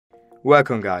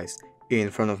Welcome guys, in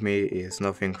front of me is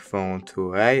Nothing Phone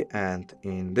 2A, and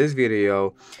in this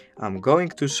video I'm going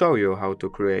to show you how to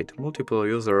create multiple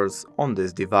users on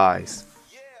this device.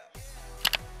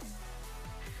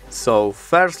 So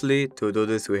firstly, to do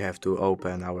this we have to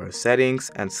open our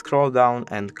settings and scroll down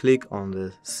and click on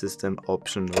the system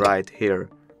option right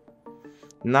here.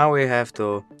 Now we have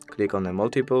to click on the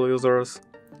multiple users,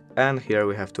 and here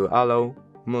we have to allow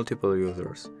multiple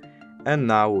users. And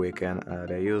now we can add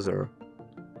a user.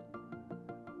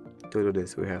 To do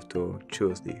this we have to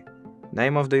choose the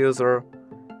name of the user.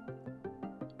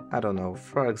 I don't know,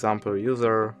 for example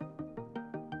user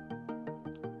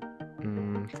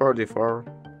 44.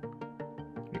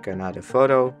 You can add a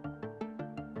photo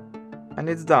and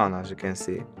it's done, as you can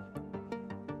see.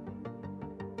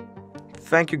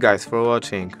 Thank you guys for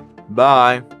watching.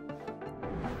 Bye!